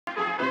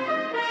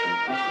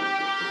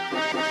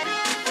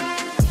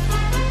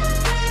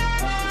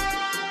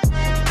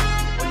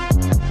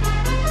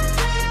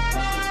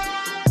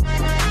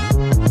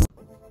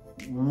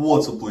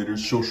What's up,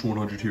 ladies?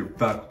 Cho-Z100 here,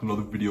 back with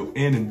another video,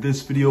 and in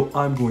this video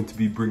I'm going to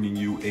be bringing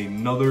you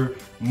another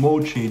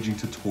mode changing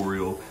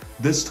tutorial.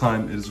 This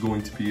time it is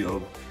going to be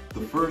of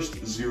the first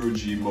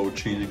 0G mode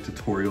changing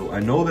tutorial. I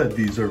know that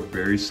these are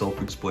very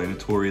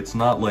self-explanatory. It's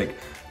not like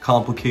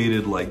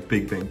complicated like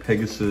Big Bang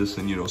Pegasus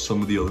and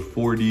some of the other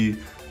 4D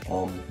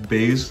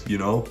bays,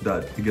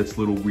 that it gets a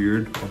little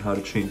weird on how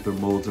to change their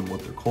modes and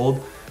what they're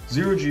called.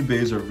 0G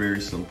bays are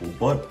very simple,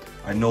 but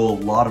I know a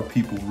lot of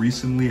people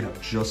recently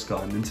have just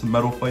gotten into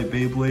Metal Fight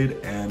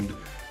Beyblade and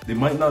they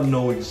might not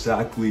know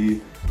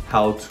exactly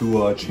how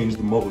to change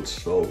the modes.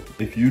 So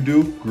if you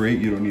do, great,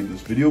 you don't need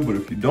this video, but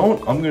if you don't,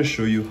 I'm going to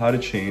show you how to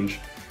change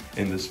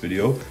in this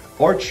video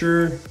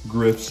Archer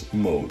Gryph's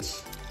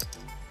modes.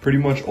 Pretty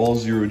much all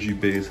 0G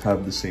bays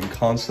have the same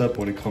concept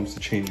when it comes to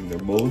changing their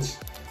modes.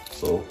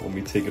 So let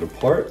me take it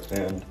apart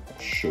and I'll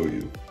show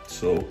you.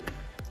 So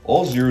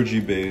all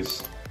 0G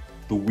bays,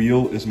 the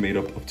wheel is made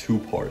up of two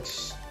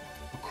parts,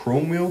 a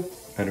chrome wheel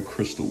and a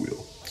crystal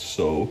wheel.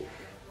 So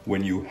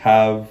when you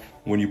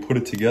put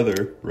it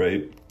together,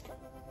 right,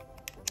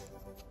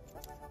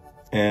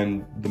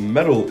 and the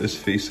metal is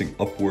facing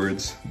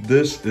upwards,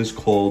 this is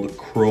called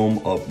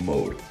chrome up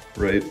mode,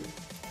 right?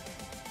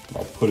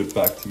 I'll put it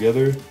back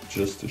together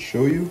just to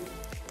show you.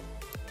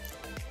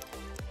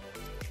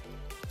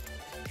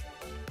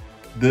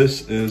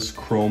 This is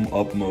chrome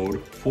up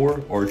mode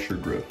for Archer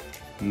Gryph.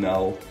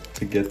 Now,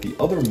 to get the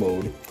other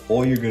mode,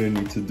 all you're gonna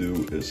need to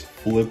do is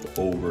flip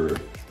over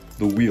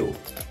the wheel.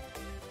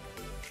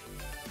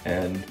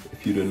 And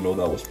if you didn't know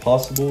that was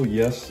possible,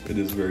 yes, it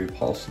is very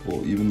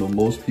possible. Even though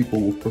most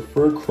people will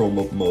prefer chrome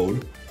up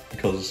mode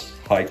because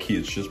high key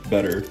it's just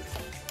better,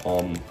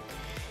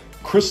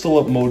 crystal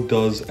up mode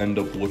does end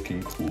up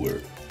looking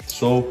cooler.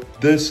 So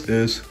this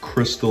is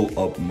crystal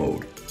up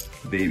mode.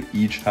 They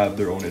each have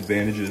their own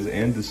advantages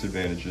and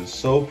disadvantages,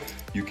 so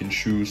you can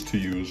choose to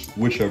use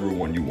whichever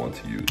one you want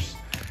to use.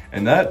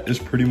 And that is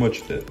pretty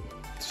much it.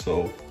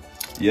 So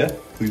yeah,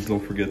 please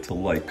don't forget to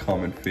like,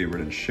 comment,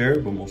 favorite, and share,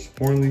 but most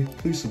importantly,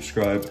 please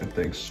subscribe, and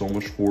thanks so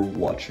much for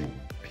watching.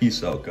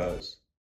 Peace out, guys.